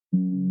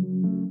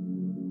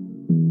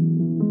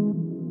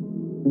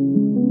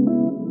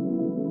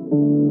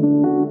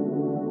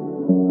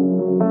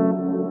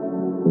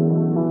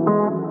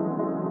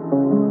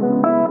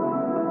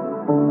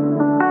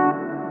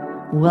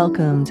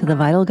Welcome to the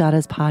Vital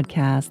Goddess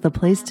Podcast, the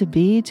place to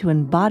be to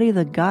embody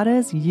the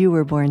goddess you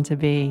were born to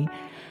be.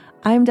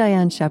 I'm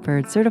Diane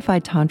Shepard,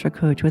 certified Tantra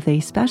coach with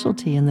a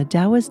specialty in the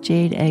Taoist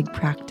Jade Egg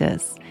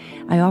practice.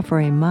 I offer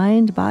a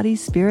mind, body,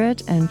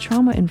 spirit, and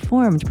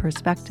trauma-informed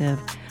perspective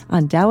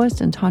on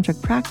Taoist and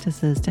Tantric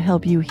practices to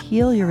help you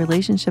heal your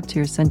relationship to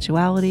your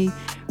sensuality,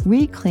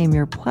 reclaim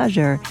your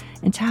pleasure,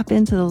 and tap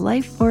into the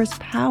life force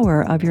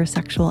power of your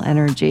sexual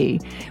energy,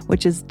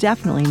 which is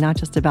definitely not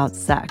just about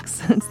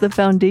sex. It's the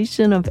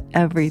foundation of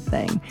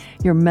everything: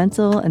 your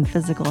mental and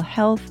physical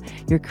health,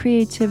 your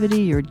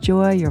creativity, your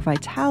joy, your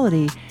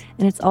vitality,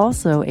 and it's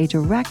also a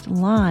direct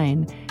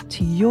line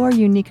to your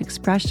unique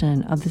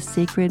expression of the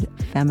sacred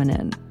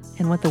feminine.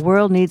 And what the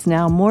world needs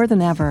now more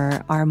than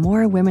ever are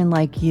more women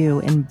like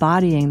you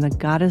embodying the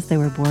goddess they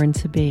were born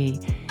to be.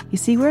 You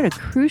see, we're at a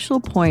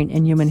crucial point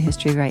in human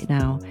history right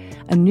now.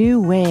 A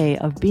new way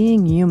of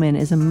being human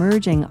is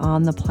emerging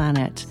on the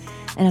planet.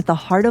 And at the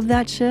heart of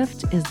that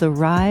shift is the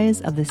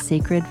rise of the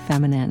sacred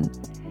feminine.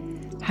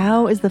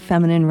 How is the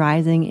feminine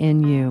rising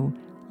in you?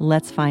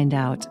 Let's find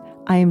out.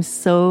 I am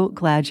so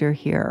glad you're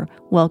here.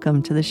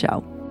 Welcome to the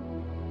show.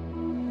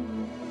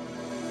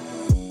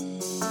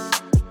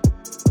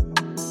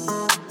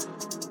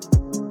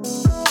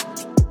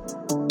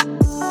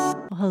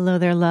 Hello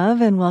there,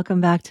 love, and welcome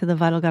back to the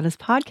Vital Goddess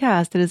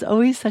Podcast. It is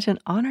always such an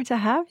honor to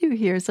have you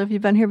here. So if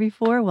you've been here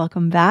before,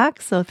 welcome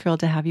back. So thrilled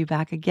to have you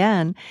back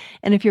again.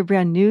 And if you're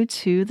brand new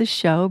to the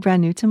show,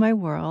 brand new to my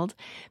world,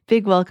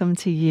 big welcome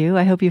to you.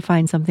 I hope you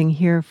find something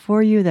here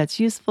for you that's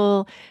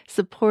useful,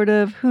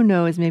 supportive, who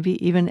knows,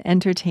 maybe even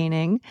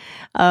entertaining.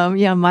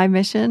 My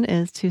mission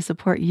is to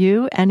support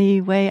you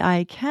any way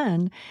I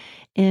can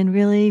in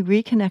really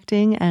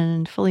reconnecting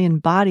and fully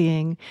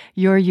embodying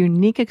your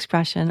unique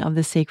expression of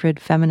the sacred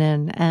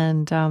feminine.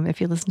 And if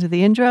you listen to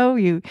the intro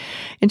to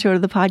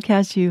the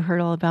podcast, you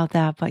heard all about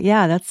that. But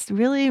yeah, that's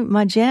really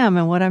my jam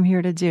and what I'm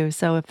here to do.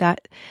 So if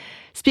that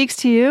speaks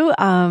to you,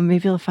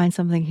 maybe you'll find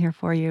something here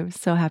for you.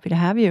 So happy to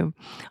have you.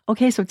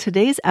 Okay, so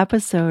today's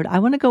episode, I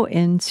want to go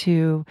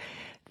into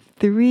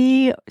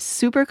 3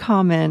 super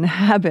common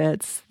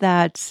habits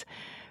that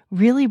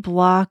really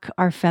block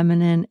our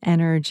feminine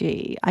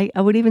energy. I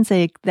would even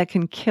say that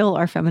can kill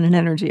our feminine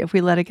energy if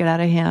we let it get out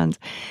of hand.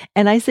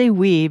 And I say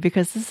we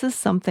because this is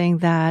something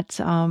that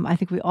I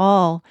think we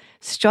all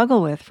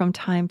struggle with from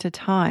time to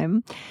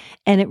time.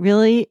 And it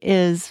really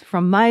is,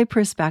 from my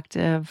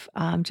perspective,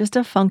 just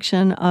a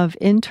function of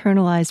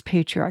internalized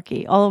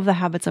patriarchy. All of the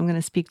habits I'm going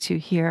to speak to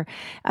here,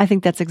 I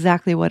think that's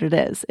exactly what it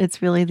is.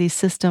 It's really these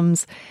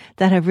systems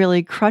that have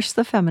really crushed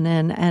the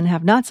feminine and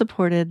have not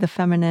supported the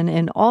feminine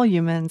in all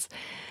humans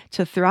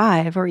to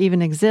thrive or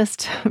even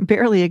exist,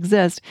 barely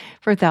exist,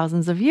 for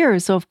thousands of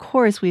years. So of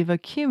course, we've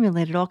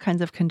accumulated all kinds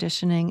of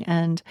conditioning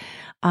and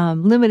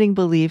limiting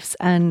beliefs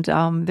and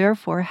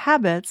therefore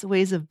habits,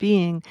 ways of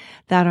being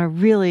that are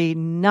really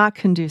not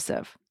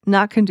conducive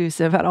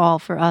at all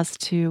for us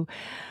to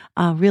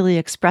really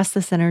express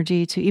this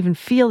energy, to even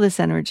feel this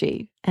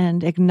energy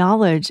and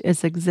acknowledge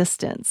its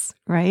existence,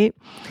 right?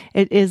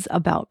 It is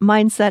about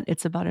mindset,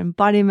 it's about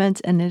embodiment,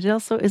 and it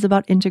also is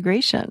about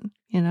integration,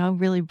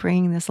 really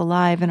bringing this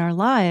alive in our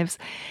lives.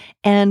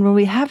 And when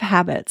we have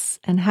habits,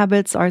 and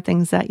habits are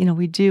things that,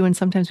 we do, and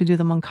sometimes we do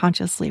them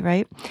unconsciously,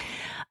 right?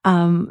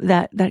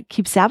 That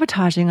keep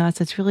sabotaging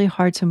us, it's really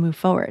hard to move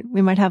forward.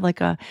 We might have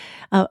like a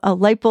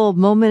light bulb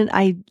moment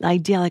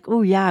idea, like,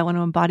 oh yeah, I want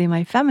to embody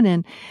my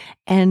feminine.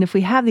 And if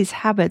we have these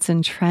habits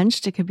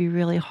entrenched, it could be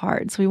really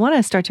hard. So we want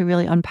to start to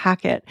really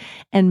unpack it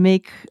and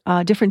make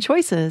different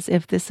choices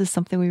if this is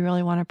something we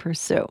really want to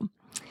pursue.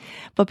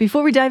 But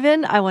before we dive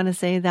in, I want to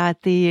say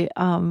that the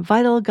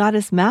Vital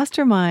Goddess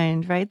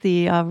Mastermind, right?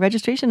 The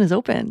registration is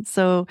open.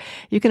 So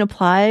you can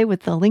apply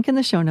with the link in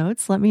the show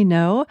notes. Let me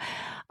know.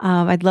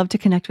 I'd love to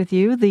connect with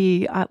you.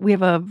 We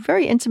have a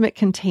very intimate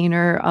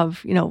container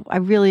of, I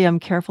really am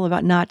careful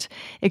about not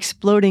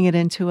exploding it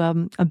into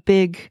a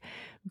big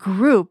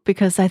group,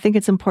 because I think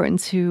it's important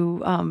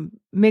to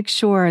make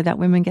sure that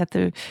women get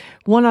the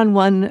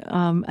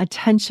one-on-one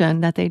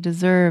attention that they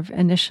deserve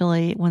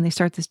initially when they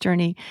start this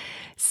journey.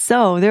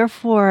 So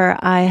therefore,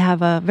 I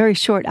have a very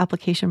short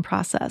application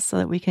process so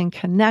that we can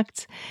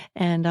connect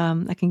and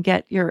I can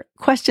get your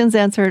questions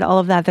answered, all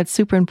of that. That's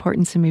super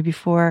important to me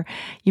before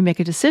you make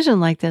a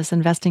decision like this,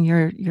 investing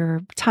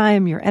your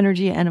time, your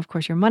energy, and of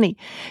course, your money.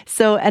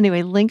 So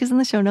anyway, link is in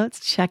the show notes.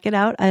 Check it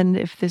out. And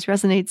if this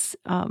resonates,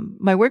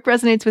 my work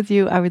resonates with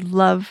you, I would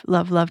love,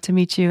 love, love to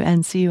meet you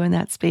and see you in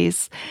that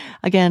space.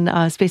 Again,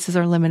 spaces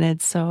are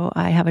limited, so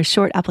I have a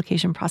short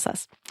application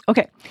process.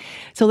 Okay,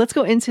 so let's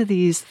go into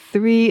these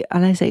 3,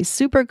 and I say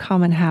super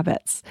common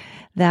habits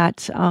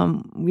that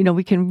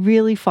we can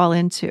really fall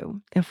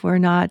into if we're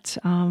not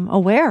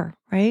aware,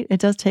 right? It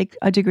does take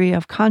a degree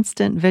of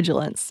constant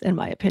vigilance, in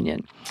my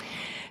opinion.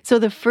 So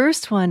the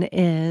first one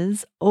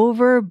is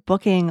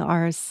overbooking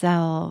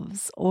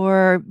ourselves,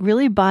 or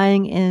really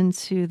buying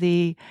into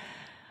the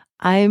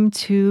I'm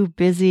too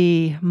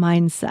busy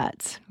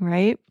mindset,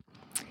 right?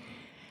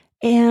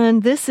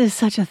 And this is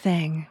such a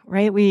thing,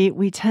 right?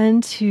 We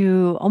tend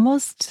to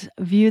almost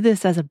view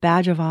this as a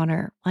badge of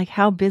honor. Like,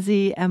 how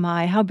busy am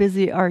I? How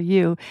busy are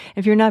you?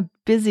 If you're not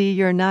busy,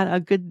 you're not a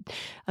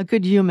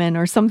good human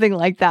or something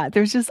like that.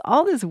 There's just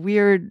all this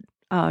weird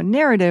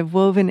narrative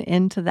woven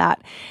into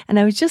that. And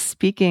I was just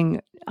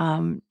speaking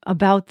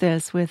about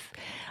this with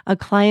a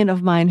client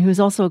of mine who's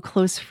also a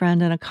close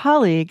friend and a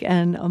colleague.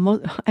 And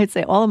I'd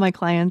say all of my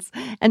clients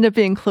end up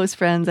being close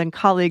friends and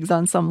colleagues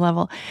on some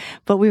level.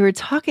 But we were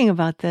talking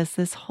about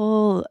this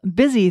whole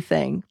busy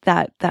thing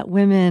that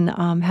women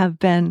have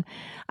been,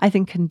 I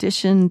think,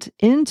 conditioned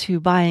into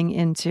buying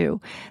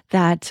into,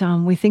 that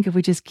we think if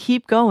we just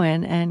keep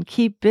going and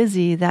keep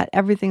busy, that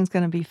everything's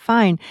going to be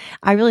fine.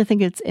 I really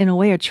think it's, in a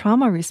way, a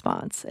trauma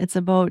response. It's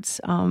about,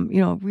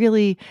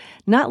 really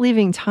not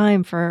leaving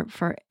time for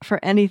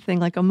anything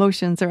like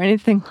emotions or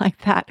anything like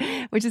that,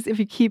 which is, if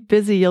you keep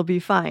busy, you'll be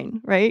fine,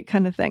 right?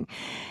 Kind of thing.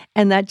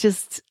 And that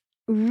just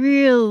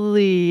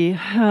really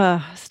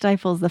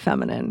stifles the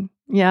feminine.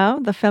 Yeah.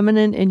 The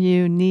feminine in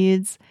you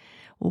needs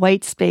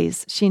white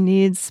space. She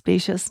needs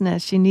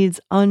spaciousness. She needs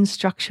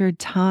unstructured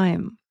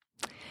time.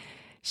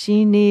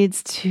 She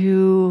needs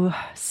to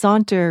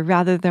saunter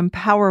rather than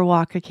power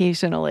walk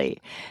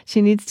occasionally.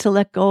 She needs to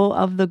let go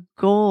of the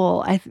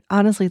goal. I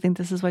honestly think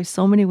this is why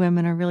so many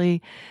women are really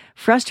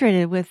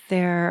frustrated with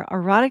their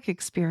erotic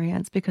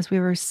experience, because we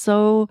were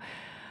so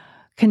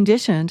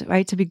conditioned,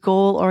 right, to be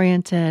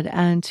goal-oriented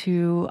and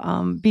to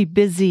be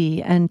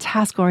busy and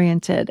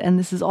task-oriented. And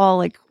this is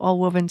all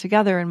woven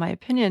together, in my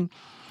opinion.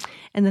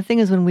 And the thing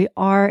is, when we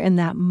are in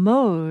that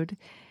mode,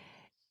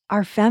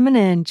 our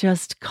feminine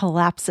just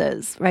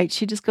collapses, right?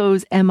 She just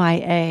goes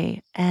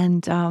MIA.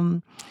 And,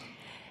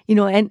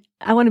 and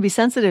I want to be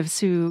sensitive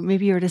to,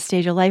 maybe you're at a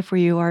stage of life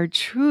where you are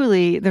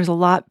truly, there's a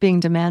lot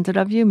being demanded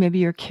of you. Maybe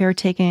you're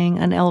caretaking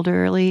an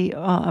elderly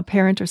a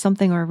parent or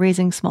something, or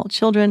raising small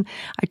children.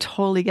 I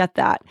totally get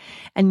that.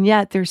 And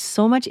yet there's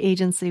so much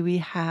agency we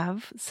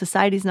have.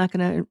 Society's not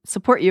going to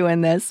support you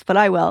in this, but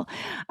I will,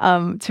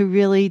 to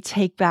really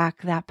take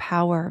back that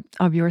power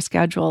of your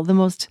schedule. The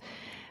most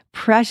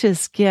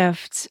precious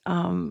gift,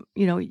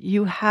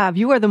 you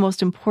are the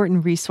most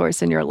important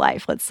resource in your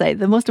life, let's say,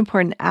 the most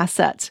important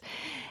asset.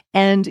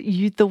 And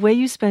the way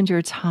you spend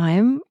your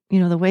time,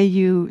 the way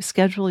you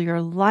schedule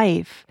your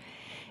life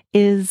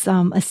is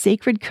a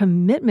sacred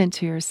commitment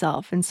to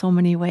yourself in so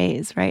many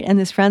ways, right? And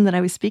this friend that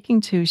I was speaking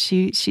to,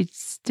 she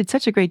did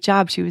such a great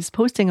job. She was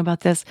posting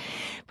about this,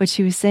 but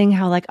she was saying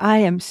how, I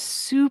am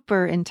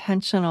super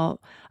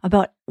intentional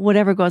about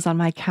whatever goes on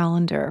my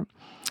calendar.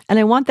 And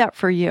I want that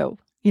for you.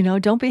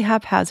 Don't be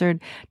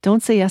haphazard.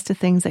 Don't say yes to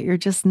things that you're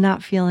just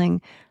not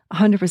feeling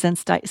 100%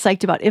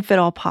 psyched about, if at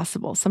all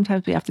possible.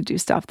 Sometimes we have to do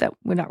stuff that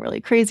we're not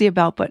really crazy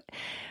about, but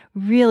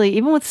really,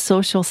 even with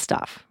social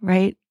stuff,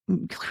 right?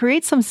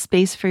 Create some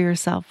space for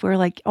yourself where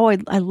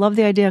I love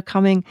the idea of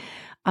coming,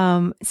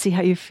 see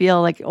how you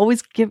feel.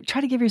 Always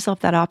try to give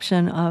yourself that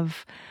option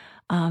of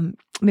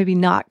maybe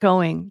not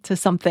going to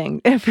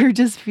something if you're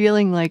just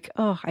feeling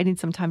I need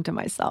some time to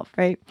myself,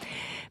 right?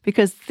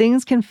 Because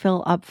things can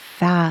fill up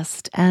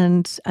fast.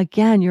 And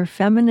again, your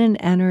feminine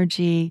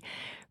energy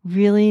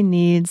really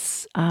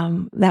needs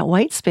that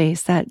white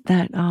space,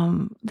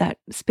 that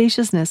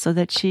spaciousness, so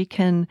that she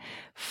can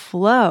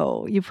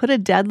flow. You put a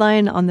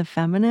deadline on the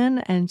feminine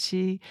and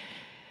she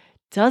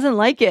doesn't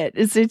like it.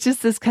 It's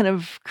just this kind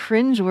of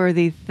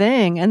cringeworthy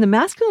thing. And the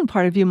masculine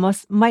part of you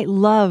might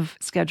love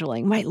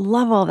scheduling, might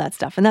love all that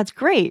stuff. And that's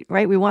great,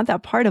 right? We want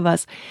that part of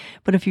us.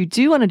 But if you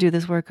do want to do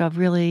this work of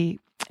really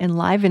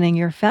enlivening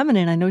your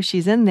feminine, I know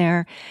she's in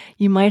there,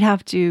 you might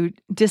have to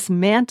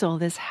dismantle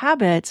this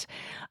habit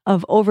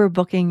of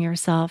overbooking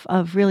yourself,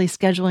 of really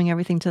scheduling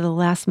everything to the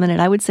last minute.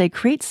 I would say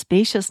create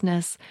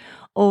spaciousness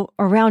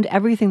around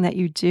everything that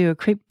you do.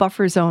 Create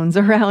buffer zones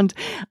around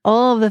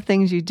all of the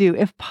things you do,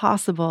 if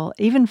possible.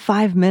 Even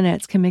 5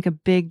 minutes can make a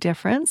big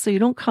difference. So you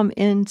don't come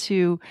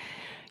into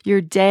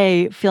your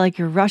day feel like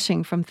you're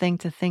rushing from thing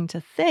to thing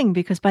to thing,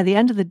 because by the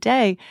end of the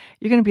day,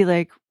 you're going to be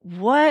like,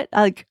 what?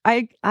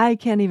 I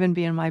can't even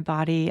be in my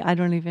body. I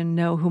don't even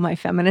know who my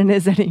feminine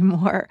is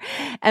anymore.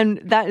 And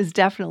that is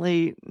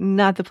definitely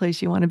not the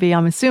place you want to be,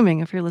 I'm assuming,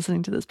 if you're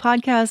listening to this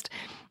podcast.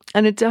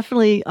 And it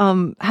definitely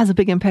has a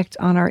big impact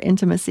on our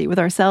intimacy with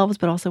ourselves,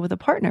 but also with a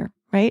partner,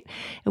 right?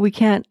 And we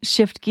can't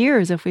shift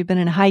gears if we've been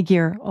in high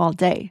gear all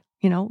day.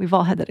 We've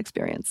all had that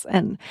experience.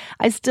 And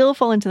I still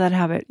fall into that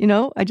habit.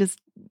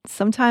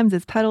 Sometimes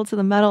it's pedal to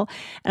the metal.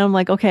 And I'm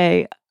like,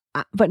 okay,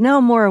 but now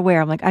I'm more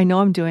aware. I'm like, I know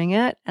I'm doing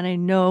it, and I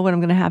know what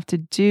I'm going to have to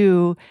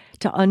do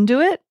to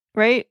undo it,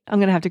 right? I'm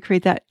going to have to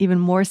create that even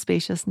more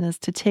spaciousness,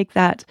 to take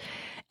that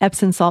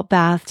Epsom salt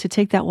bath, to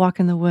take that walk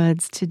in the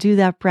woods, to do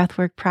that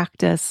breathwork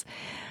practice,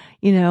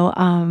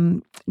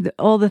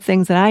 all the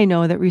things that I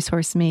know that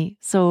resource me.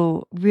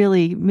 So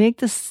really make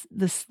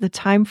the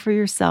time for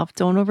yourself.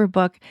 Don't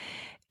overbook.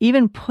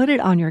 Even put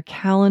it on your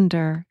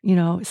calendar,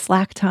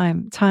 slack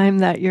time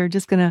that you're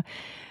just going to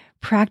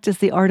practice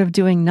the art of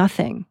doing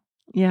nothing.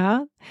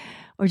 Yeah.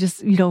 or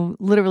just,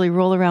 literally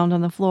roll around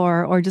on the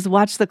floor, or just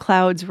watch the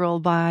clouds roll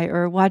by,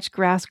 or watch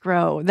grass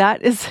grow.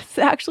 That is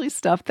actually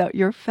stuff that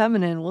your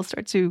feminine will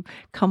start to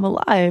come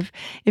alive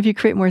if you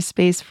create more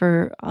space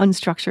for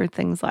unstructured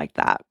things like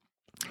that.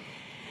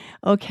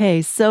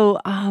 Okay, so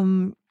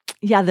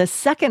the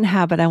second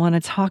habit I want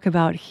to talk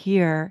about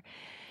here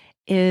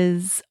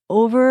is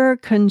over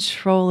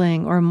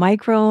controlling or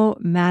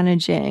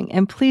micromanaging.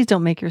 And please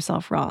don't make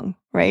yourself wrong,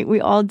 right?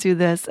 We all do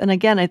this. And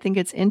again, I think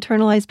it's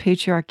internalized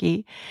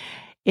patriarchy.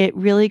 It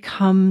really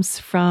comes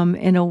from,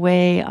 in a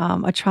way,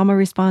 a trauma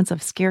response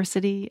of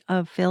scarcity,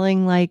 of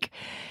feeling like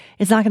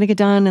it's not going to get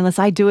done unless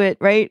I do it,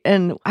 right?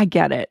 And I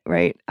get it,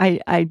 right?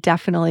 I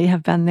definitely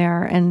have been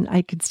there, and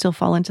I could still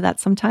fall into that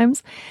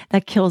sometimes.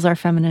 That kills our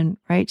feminine,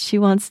 right? She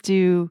wants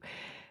to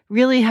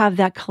really have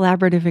that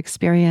collaborative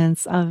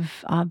experience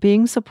of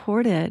being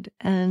supported,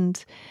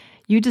 and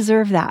you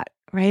deserve that,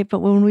 right? But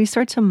when we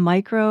start to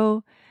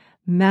micro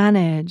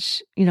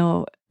manage,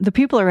 the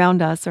people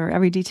around us or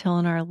every detail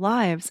in our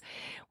lives,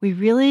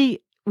 we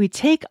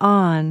take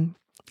on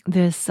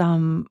this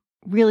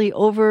really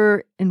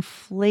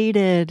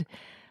overinflated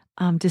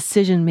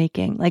decision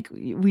making. Like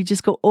we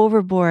just go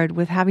overboard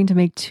with having to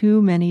make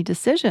too many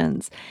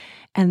decisions.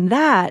 And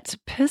that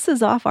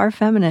pisses off our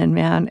feminine,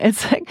 man.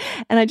 It's like,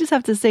 and I just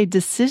have to say,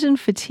 decision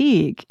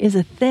fatigue is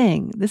a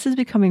thing. This is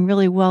becoming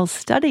really well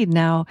studied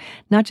now,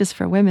 not just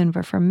for women,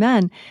 but for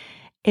men.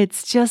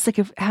 It's just like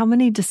how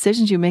many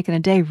decisions you make in a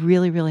day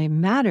really, really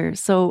matters.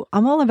 So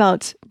I'm all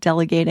about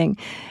delegating,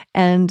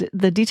 and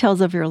the details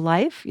of your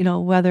life,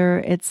 whether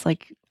it's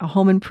like a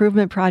home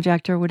improvement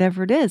project or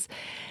whatever it is,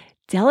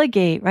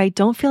 delegate, right?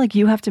 Don't feel like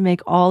you have to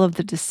make all of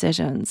the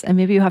decisions. And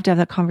maybe you have to have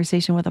that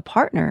conversation with a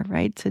partner,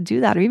 right? To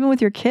do that, or even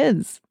with your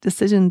kids,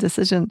 decision.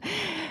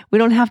 We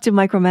don't have to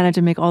micromanage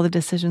and make all the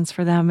decisions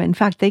for them. In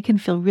fact, they can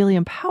feel really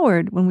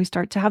empowered when we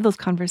start to have those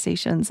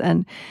conversations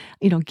and,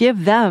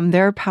 give them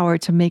their power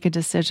to make a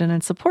decision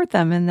and support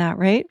them in that,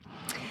 right?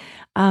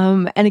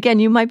 And again,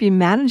 you might be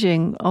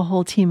managing a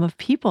whole team of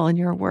people in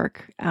your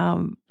work.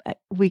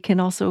 We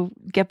can also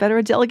get better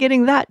at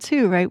delegating that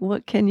too, right?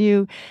 What can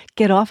you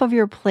get off of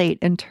your plate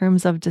in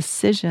terms of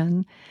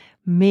decision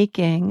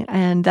making?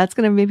 And that's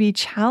going to maybe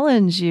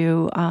challenge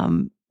you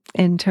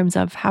in terms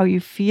of how you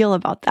feel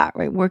about that,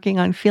 right? Working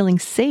on feeling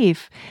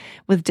safe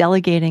with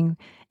delegating.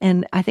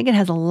 And I think it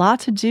has a lot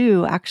to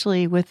do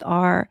actually with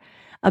our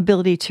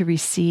ability to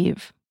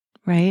receive,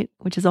 right?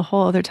 Which is a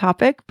whole other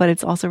topic, but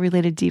it's also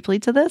related deeply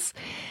to this.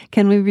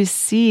 Can we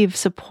receive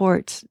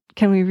support?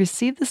 Can we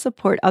receive the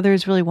support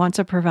others really want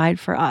to provide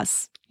for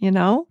us?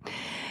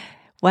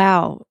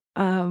 Wow.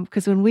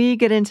 Because when we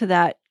get into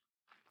that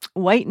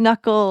white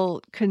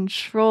knuckle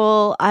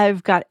control,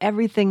 I've got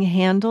everything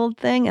handled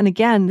thing. And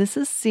again, this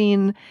is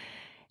seen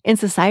in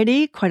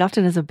society quite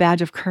often as a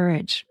badge of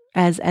courage,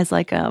 as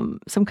like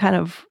some kind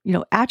of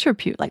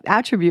attribute, like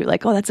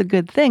oh, that's a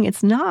good thing.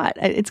 It's not.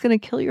 It's going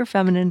to kill your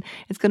feminine.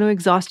 It's going to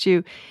exhaust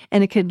you,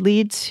 and it could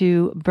lead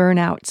to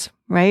burnout,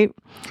 right?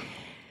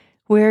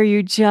 Where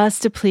you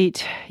just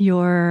deplete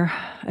your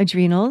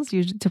adrenals,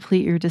 you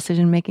deplete your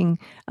decision-making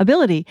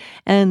ability.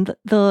 And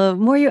the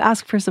more you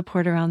ask for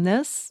support around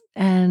this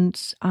and,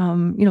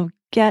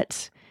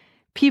 get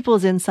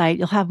people's insight,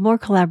 you'll have more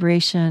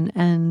collaboration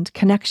and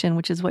connection,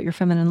 which is what your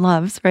feminine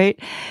loves, right?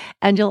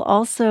 And you'll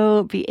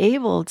also be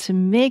able to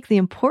make the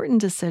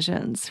important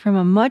decisions from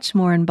a much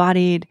more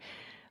embodied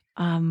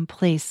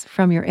place,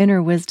 from your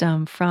inner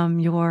wisdom, from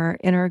your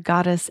inner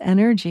goddess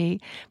energy.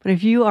 But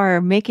if you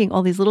are making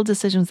all these little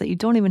decisions that you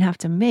don't even have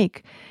to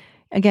make,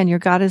 again, your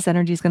goddess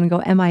energy is going to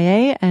go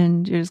MIA,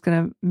 and you're just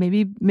going to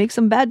maybe make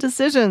some bad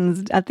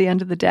decisions at the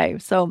end of the day.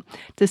 So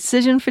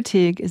decision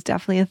fatigue is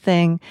definitely a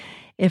thing.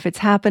 If it's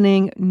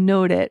happening,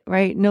 note it,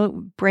 right?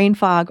 Note brain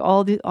fog,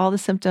 all the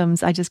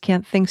symptoms. I just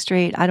can't think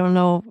straight. I don't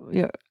know.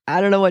 I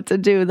don't know what to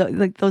do.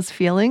 Like those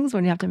feelings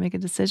when you have to make a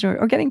decision,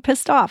 or getting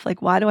pissed off.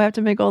 Like, why do I have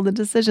to make all the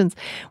decisions?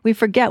 We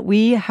forget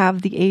we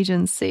have the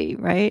agency,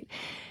 right?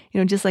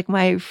 Just like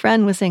my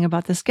friend was saying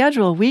about the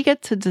schedule, we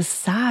get to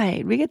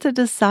decide. We get to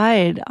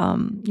decide,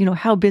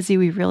 how busy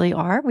we really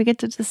are. We get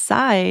to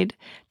decide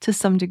to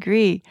some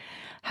degree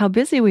how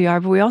busy we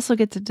are, but we also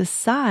get to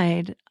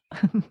decide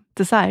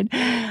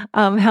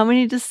how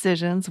many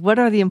decisions, what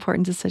are the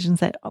important decisions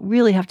that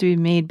really have to be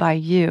made by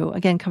you.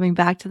 Again, coming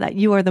back to that,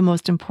 you are the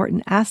most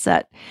important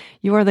asset.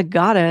 You are the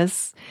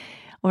goddess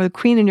or the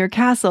queen in your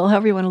castle,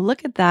 however you want to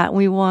look at that.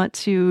 We want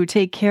to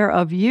take care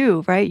of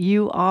you, right?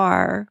 You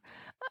are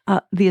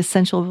the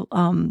essential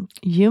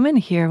human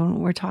here when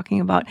we're talking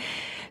about.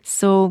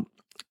 So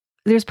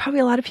there's probably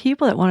a lot of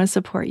people that want to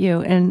support you,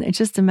 and it's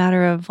just a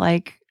matter of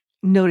like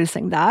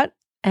noticing that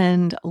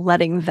and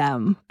letting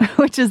them,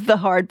 which is the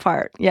hard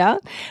part. Yeah.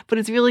 But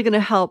it's really going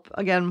to help,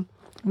 again,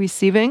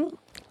 receiving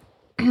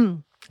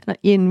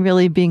in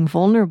really being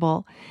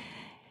vulnerable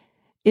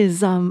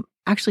is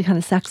actually kind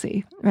of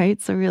sexy,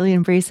 right? So really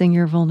embracing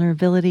your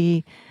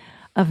vulnerability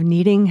of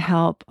needing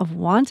help, of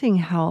wanting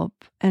help.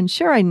 And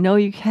sure, I know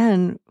you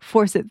can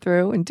force it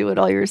through and do it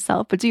all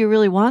yourself, but do you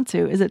really want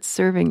to? Is it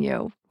serving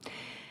you?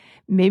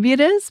 maybe it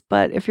is,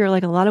 but if you're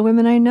like a lot of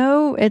women I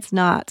know, it's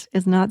not.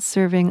 It's not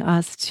serving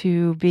us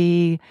to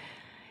be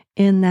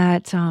in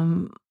that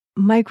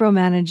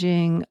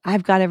micromanaging,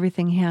 I've got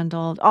everything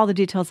handled, all the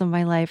details of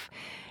my life.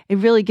 It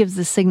really gives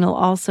the signal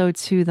also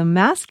to the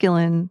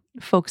masculine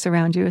folks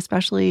around you,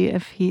 especially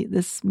if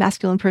this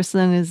masculine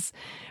person is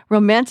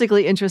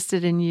romantically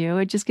interested in you.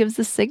 It just gives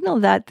the signal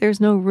that there's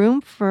no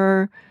room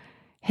for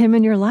him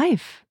in your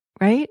life,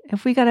 right?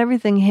 If we got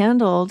everything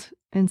handled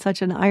in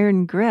such an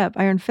iron grip,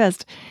 iron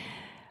fist,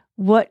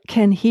 what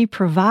can he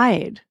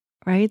provide,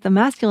 right? The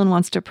masculine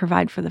wants to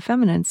provide for the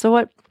feminine.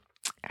 So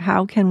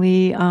how can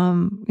we,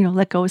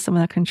 let go of some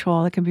of that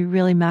control? It can be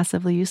really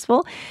massively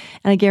useful.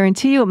 And I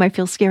guarantee you, it might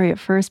feel scary at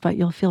first, but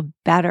you'll feel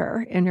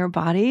better in your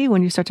body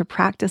when you start to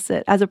practice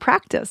it as a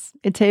practice.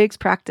 It takes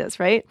practice,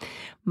 right?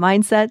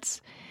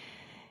 Mindsets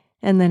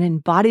and then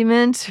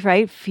embodiment,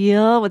 right?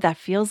 Feel what that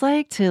feels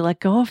like to let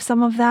go of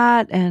some of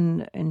that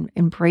and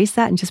embrace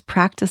that and just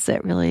practice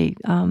it, really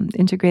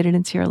integrate it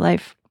into your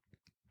life.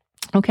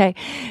 Okay.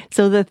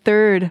 So the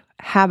third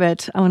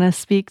habit I want to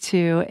speak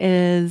to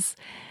is,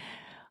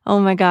 oh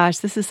my gosh,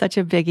 this is such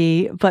a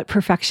biggie, but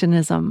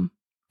perfectionism.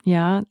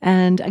 Yeah.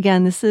 And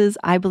again, this is,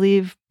 I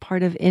believe,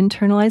 part of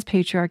internalized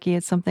patriarchy.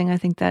 It's something I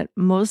think that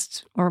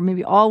most, or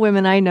maybe all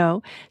women I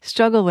know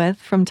struggle with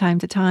from time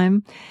to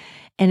time.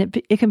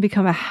 And it can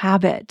become a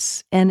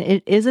habit, and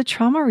it is a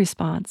trauma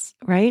response,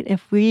 right?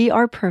 If we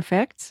are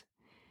perfect,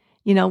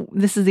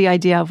 this is the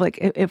idea of like,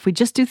 if we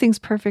just do things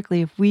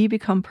perfectly, if we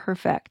become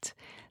perfect,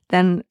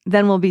 then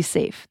we'll be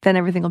safe. Then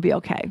everything will be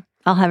okay.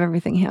 I'll have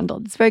everything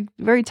handled. It's very,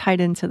 very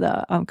tied into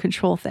the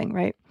control thing,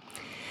 right?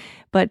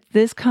 But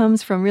this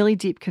comes from really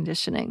deep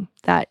conditioning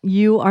that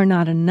you are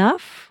not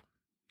enough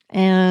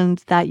and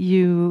that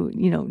you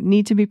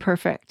need to be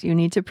perfect. You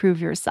need to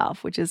prove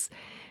yourself, which is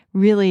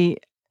really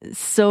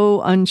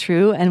so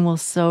untrue and will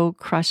so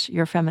crush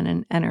your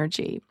feminine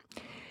energy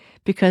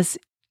because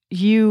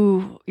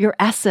your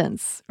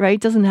essence, right,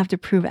 doesn't have to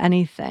prove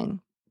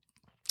anything.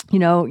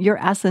 Your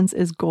essence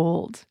is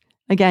gold.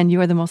 Again,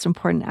 you are the most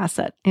important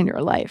asset in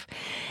your life.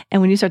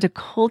 And when you start to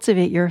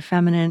cultivate your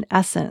feminine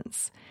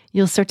essence,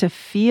 you'll start to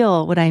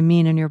feel what I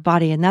mean in your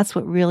body. And that's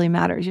what really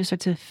matters. You start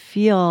to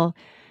feel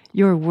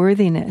your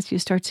worthiness. You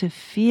start to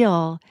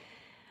feel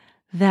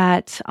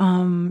that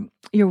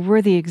you're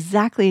worthy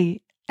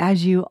exactly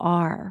as you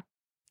are.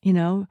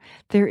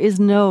 There is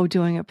no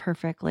doing it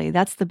perfectly.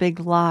 That's the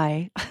big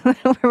lie.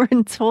 We're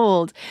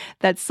told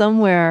that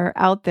somewhere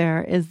out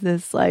there is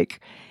this like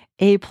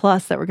A+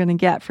 that we're going to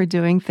get for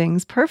doing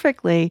things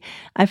perfectly.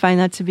 I find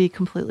that to be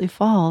completely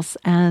false.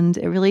 And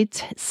it really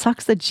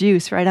sucks the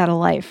juice right out of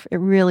life. It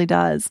really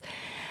does.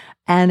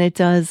 And it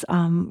does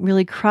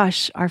really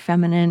crush our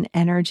feminine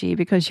energy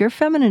because your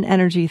feminine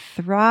energy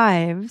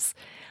thrives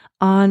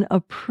on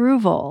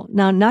approval.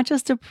 Now,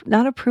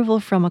 not approval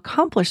from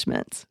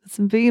accomplishments. It's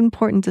a big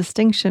important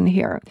distinction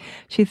here.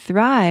 She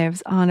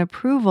thrives on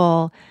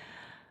approval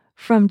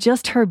from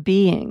just her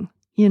being.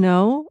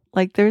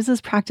 Like there's this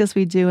practice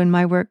we do in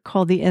my work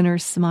called the inner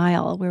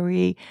smile, where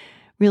we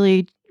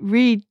really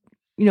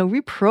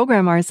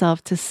reprogram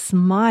ourselves to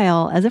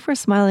smile as if we're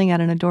smiling at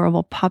an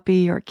adorable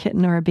puppy or a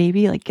kitten or a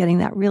baby, like getting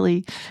that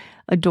really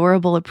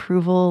adorable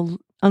approval,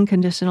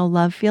 unconditional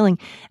love feeling.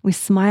 We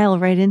smile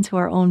right into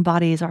our own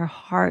bodies, our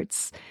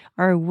hearts,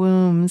 our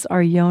wombs,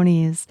 our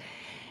yonis.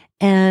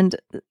 And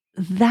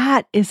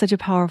that is such a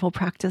powerful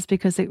practice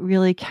because it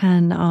really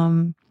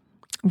can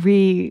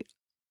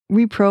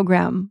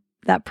reprogram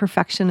that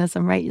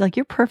perfectionism, right? Like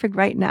you're perfect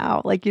right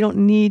now. Like you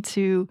don't need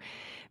to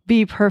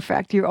be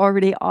perfect. You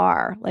already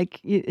are. Like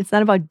it's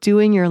not about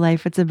doing your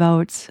life. It's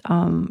about,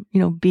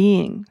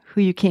 being who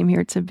you came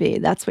here to be.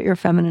 That's what your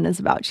feminine is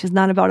about. She's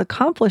not about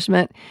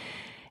accomplishment.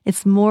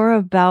 It's more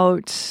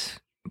about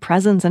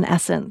presence and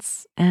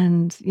essence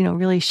and,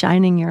 really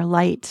shining your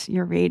light,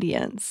 your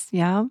radiance.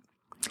 Yeah.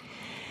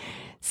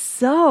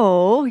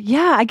 So,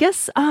 yeah, I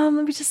guess let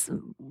me just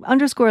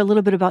underscore a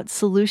little bit about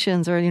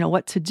solutions or,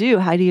 what to do.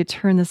 How do you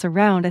turn this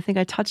around? I think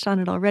I touched on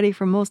it already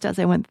for most as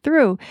I went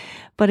through.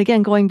 But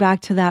again, going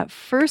back to that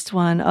first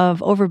one of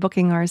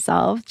overbooking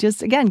ourselves,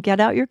 just again,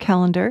 get out your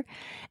calendar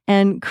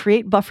and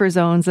create buffer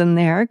zones in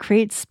there,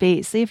 create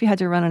space. Say if you had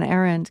to run an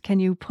errand, can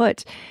you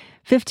put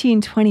 15,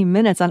 20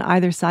 minutes on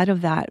either side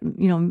of that,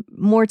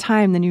 more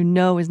time than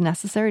is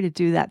necessary to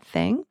do that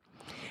thing?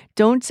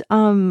 Don't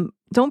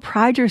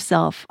pride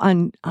yourself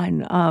on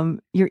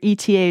your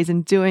ETAs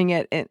and doing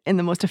it in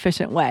the most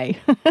efficient way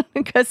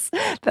because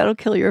that'll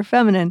kill your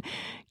feminine.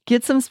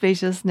 Get some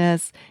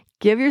spaciousness.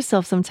 Give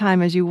yourself some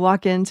time as you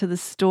walk into the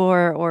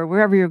store or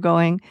wherever you're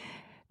going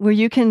where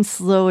you can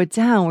slow it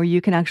down, where you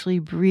can actually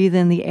breathe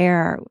in the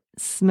air,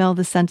 smell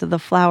the scent of the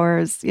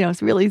flowers,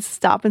 really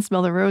stop and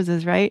smell the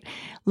roses, right?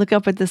 Look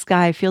up at the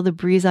sky, feel the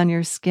breeze on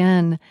your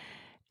skin.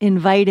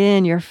 Invite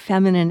in your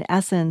feminine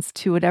essence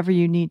to whatever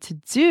you need to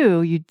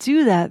do. You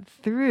do that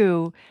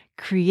through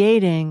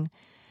creating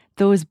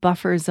those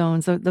buffer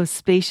zones, those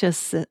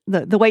spacious,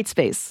 the white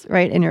space,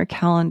 right, in your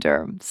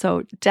calendar.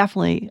 So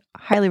definitely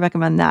highly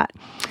recommend that.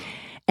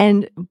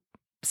 And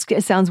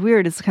it sounds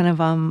weird. It's kind of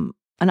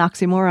an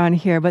oxymoron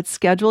here, but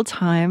schedule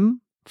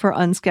time for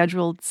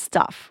unscheduled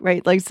stuff,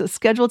 right? Like, so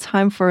schedule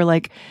time for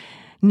like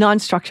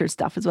non-structured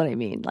stuff is what I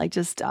mean. Like,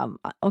 just,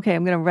 okay,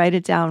 I'm going to write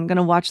it down. I'm going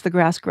to watch the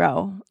grass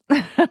grow.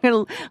 I'm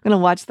going to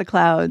watch the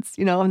clouds.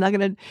 I'm not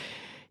going to,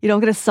 I'm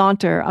going to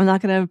saunter. I'm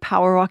not going to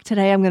power walk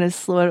today. I'm going to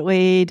slow it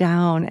way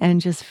down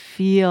and just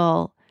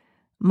feel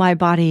my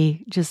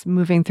body just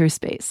moving through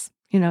space,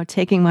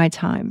 taking my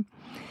time.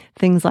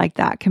 Things like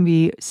that can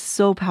be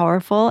so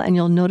powerful, and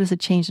you'll notice a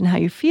change in how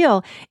you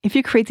feel if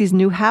you create these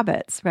new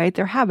habits, right?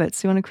 They're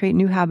habits. You want to create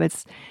new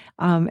habits.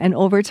 And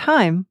over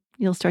time,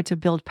 you'll start to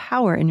build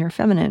power in your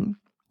feminine.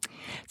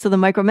 So the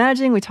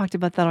micromanaging, we talked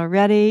about that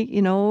already.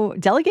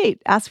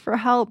 Delegate, ask for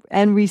help,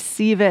 and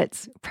receive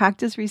it.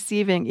 Practice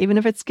receiving, even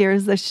if it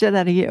scares the shit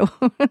out of you.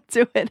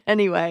 Do it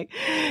anyway.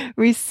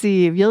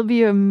 Receive. You'll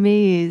be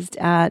amazed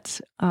at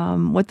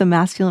what the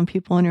masculine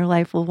people in your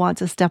life will want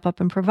to step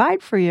up and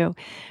provide for you,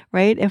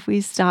 right? If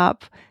we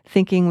stop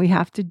thinking we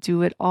have to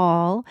do it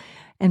all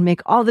and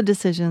make all the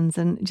decisions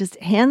and just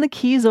hand the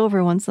keys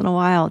over once in a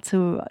while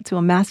to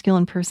a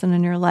masculine person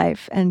in your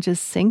life and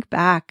just sink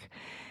back.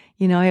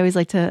 I always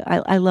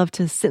I love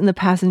to sit in the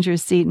passenger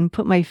seat and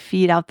put my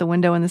feet out the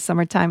window in the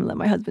summertime and let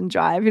my husband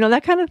drive,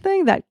 that kind of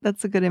thing.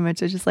 That's a good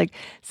image. It's just like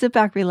sit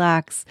back,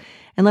 relax,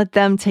 and let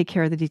them take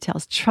care of the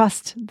details.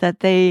 Trust that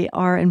they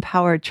are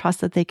empowered.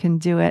 Trust that they can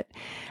do it.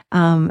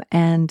 That's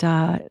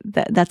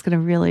going to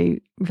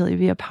really, really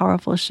be a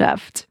powerful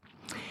shift.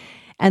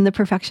 And the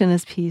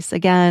perfectionist piece,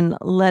 again,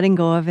 letting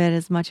go of it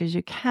as much as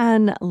you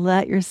can.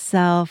 Let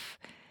yourself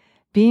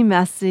be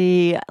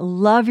messy,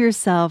 love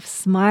yourself,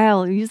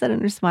 smile, use that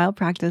inner smile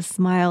practice,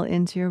 smile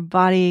into your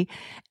body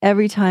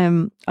every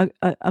time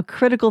a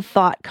critical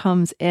thought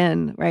comes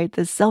in, right?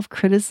 The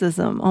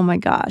self-criticism, oh my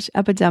gosh,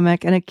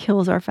 epidemic, and it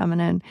kills our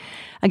feminine.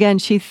 Again,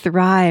 she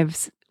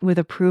thrives with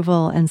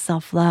approval and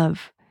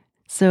self-love.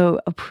 So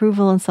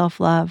approval and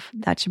self-love,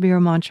 that should be your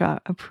mantra,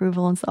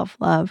 approval and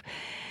self-love.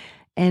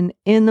 And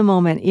in the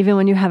moment, even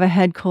when you have a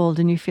head cold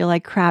and you feel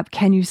like crap,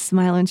 can you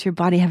smile into your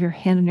body, have your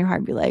hand on your heart,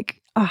 and be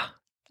like,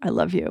 I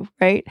love you,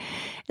 right?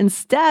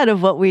 Instead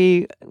of what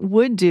we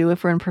would do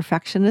if we're in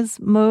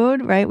perfectionist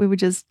mode, right? We would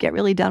just get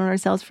really down on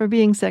ourselves for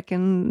being sick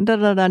and now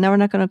we're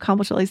not going to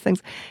accomplish all these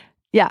things.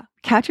 Yeah,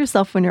 catch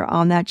yourself when you're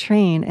on that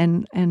train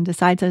and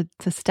decide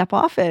to step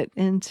off it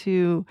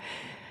into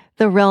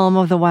the realm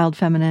of the wild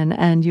feminine,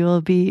 and you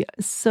will be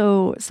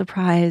so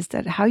surprised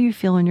at how you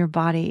feel in your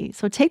body.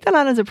 So take that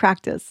on as a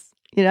practice,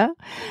 as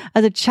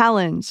a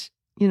challenge,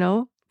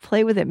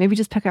 play with it. Maybe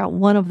just pick out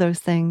one of those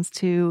things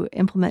to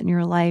implement in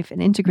your life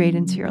and integrate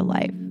into your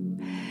life.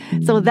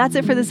 So that's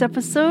it for this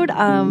episode.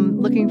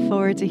 Looking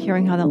forward to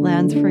hearing how that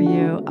lands for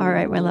you. All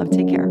right, my love,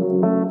 take care.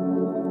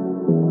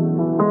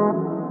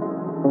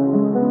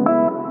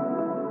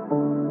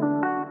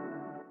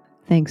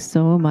 Thanks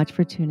so much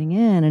for tuning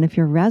in. And if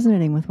you're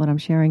resonating with what I'm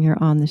sharing here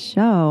on the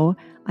show,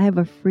 I have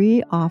a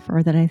free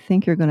offer that I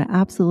think you're going to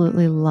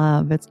absolutely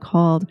love. It's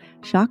called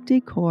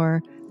Shakti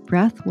Core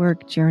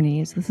Breathwork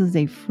Journeys. This is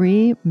a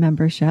free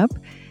membership.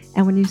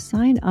 And when you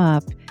sign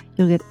up,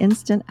 you'll get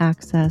instant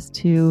access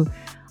to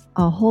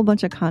a whole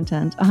bunch of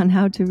content on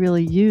how to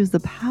really use the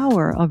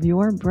power of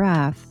your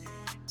breath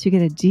to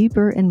get a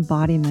deeper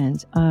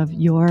embodiment of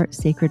your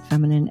sacred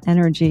feminine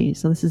energy.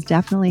 So this is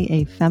definitely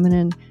a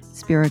feminine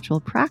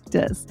spiritual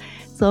practice.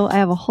 So I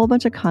have a whole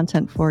bunch of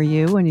content for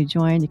you. When you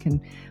join, you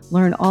can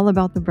learn all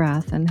about the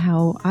breath and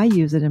how I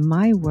use it in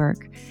my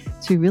work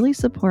to really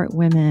support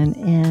women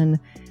in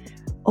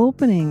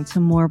opening to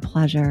more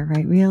pleasure,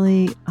 right?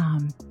 Really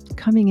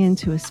coming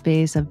into a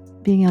space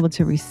of being able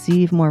to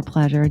receive more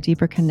pleasure, a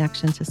deeper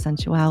connection to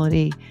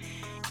sensuality,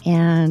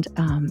 and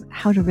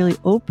how to really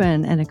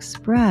open and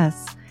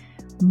express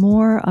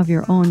more of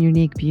your own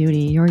unique beauty,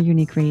 your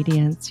unique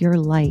radiance, your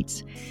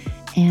light,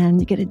 and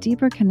you get a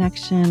deeper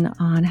connection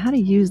on how to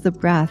use the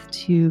breath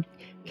to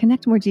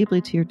connect more deeply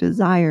to your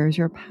desires,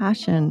 your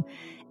passion,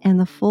 and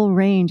the full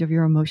range of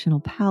your emotional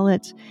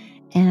palette,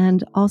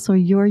 and also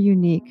your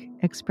unique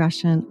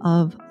expression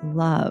of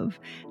love.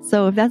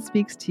 So if that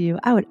speaks to you,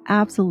 I would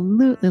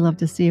absolutely love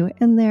to see you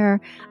in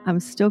there. I'm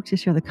stoked to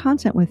share the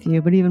content with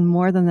you, but even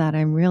more than that,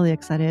 I'm really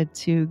excited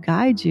to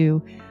guide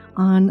you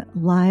on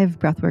live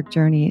breathwork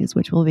journeys,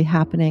 which will be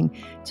happening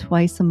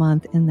twice a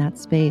month in that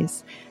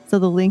space. So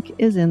the link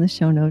is in the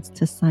show notes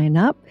to sign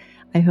up.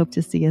 I hope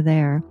to see you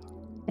there.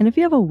 And if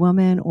you have a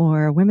woman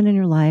or women in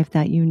your life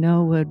that you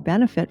know would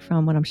benefit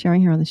from what I'm sharing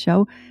here on the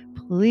show,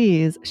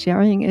 please,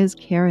 sharing is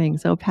caring.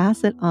 So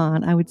pass it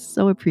on. I would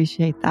so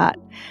appreciate that.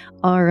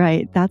 All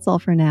right, that's all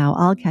for now.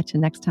 I'll catch you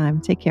next time.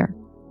 Take care.